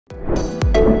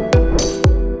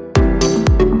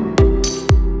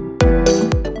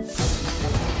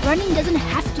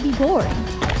boring.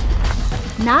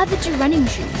 Neither do running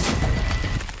shoes.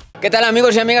 ¿Qué tal,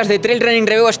 amigos y amigas de Trail Running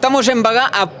Review? Estamos en Bagá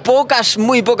a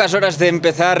muy pocas horas de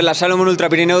empezar la Salomon Ultra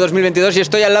Pirineu 2022 y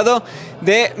estoy al lado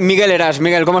de Miguel Heras.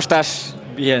 Miguel, ¿cómo estás?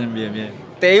 Bien, bien, bien.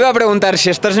 Te iba a preguntar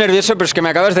si estás nervioso, pero es que me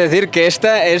acabas de decir que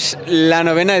esta es la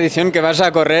 9ª edición que vas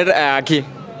a correr aquí.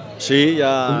 Sí,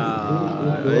 ya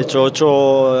he hecho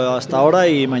 8 hasta ahora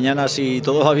y mañana, si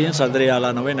todo va bien, saldré a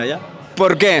la 9ª ya.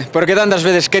 ¿Por qué? ¿Por qué tantas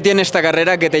veces? ¿Qué tiene esta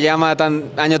carrera que te llama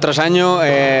año tras año?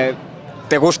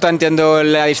 ¿Te gusta, entiendo,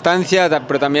 la distancia,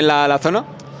 pero también la zona?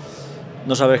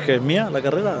 ¿No sabes que es mía la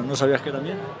carrera? ¿No sabías que era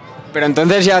mía? Pero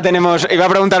entonces ya tenemos... Iba a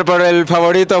preguntar por el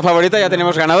favorito o favorita, ya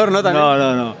tenemos ganador, ¿no?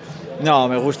 ¿También? No,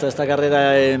 me gusta. Esta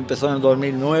carrera empezó en el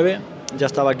 2009, ya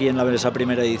estaba aquí en esa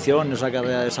primera edición, esa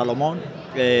carrera de Salomón,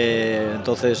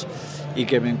 entonces, y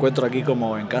que me encuentro aquí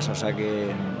como en casa, o sea que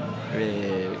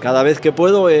cada vez que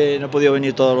puedo, no he podido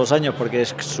venir todos los años porque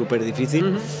es súper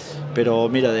difícil, pero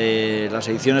mira, de las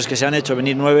ediciones que se han hecho,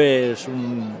 venir 9 es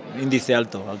un índice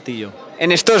alto, altillo.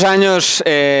 En estos años,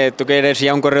 tú que eres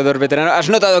ya un corredor veterano, ¿has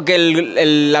notado que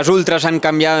las ultras han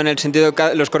cambiado en el sentido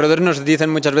que los corredores nos dicen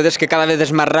muchas veces que cada vez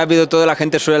es más rápido, toda la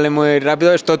gente suele muy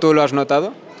rápido? ¿Esto tú lo has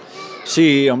notado?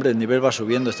 Sí, hombre, el nivel va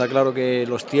subiendo, está claro que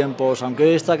los tiempos,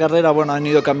 aunque esta carrera, bueno, han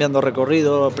ido cambiando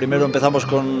recorrido, primero empezamos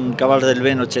con cabals del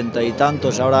Ben 80 y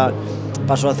tantos, ahora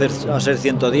pasó a ser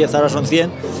 110, ahora son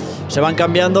 100, se van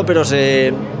cambiando, pero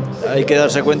hay que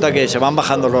darse cuenta que se van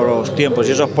bajando los tiempos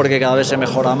y eso es porque cada vez se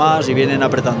mejora más y vienen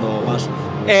apretando más.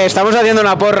 Estamos haciendo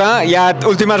una porra, ya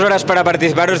últimas horas para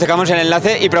participar, os dejamos el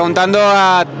enlace y preguntando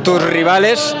a tus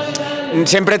rivales,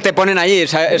 siempre te ponen allí,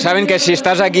 saben que si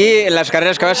estás aquí en las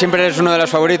carreras que vas siempre eres uno de los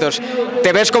favoritos.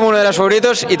 ¿Te ves como uno de los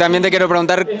favoritos? Y también te quiero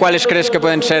preguntar cuáles crees que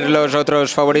pueden ser los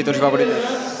otros favoritos y favoritas.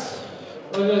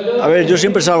 A ver, yo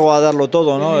siempre salgo a darlo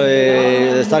todo, ¿no?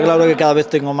 Está claro que cada vez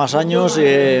tengo más años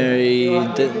y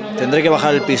tendré que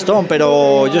bajar el pistón,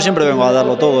 pero yo siempre vengo a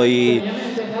darlo todo y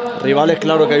rivales,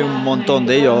 claro que hay un montón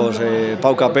de ellos,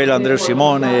 Pau Capel, Andrés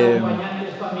Simón,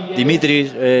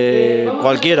 Dimitris,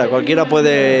 cualquiera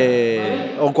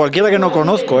puede, o cualquiera que no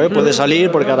conozco, puede salir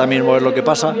porque ahora mismo es lo que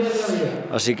pasa,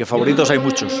 así que favoritos hay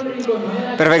muchos.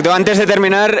 Perfecto, antes de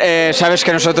terminar, sabes que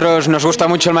a nosotros nos gusta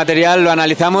mucho el material, lo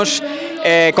analizamos.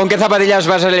 ¿Con qué zapatillas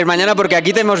vas a salir mañana? Porque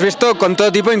aquí te hemos visto con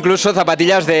todo tipo, incluso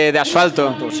zapatillas de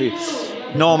asfalto. Pues sí.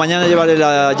 No, mañana llevaré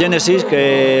la Genesis,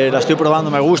 que la estoy probando,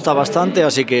 me gusta bastante,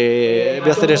 así que voy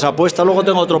a hacer esa apuesta. Luego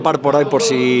tengo otro par por ahí por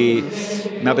si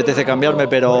me apetece cambiarme,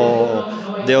 pero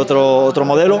de otro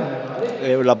modelo.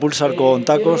 La Pulsar con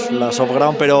tacos, la Soft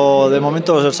Ground, pero de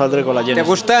momento saldré con la Genesis. ¿Te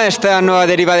gusta esta nueva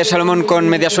deriva de Salomon con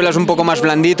mediasuelas un poco más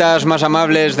blanditas, más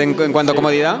amables en cuanto a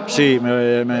comodidad? Sí,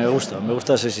 me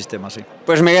gusta ese sistema, sí.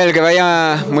 Pues Miguel, que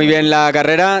vaya muy bien la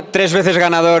carrera, 3 veces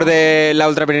ganador de la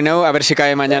Ultra Pirineu, a ver si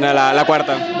cae mañana la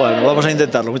 4ª. Bueno, vamos a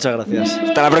intentarlo, muchas gracias.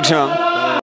 Hasta la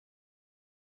próxima.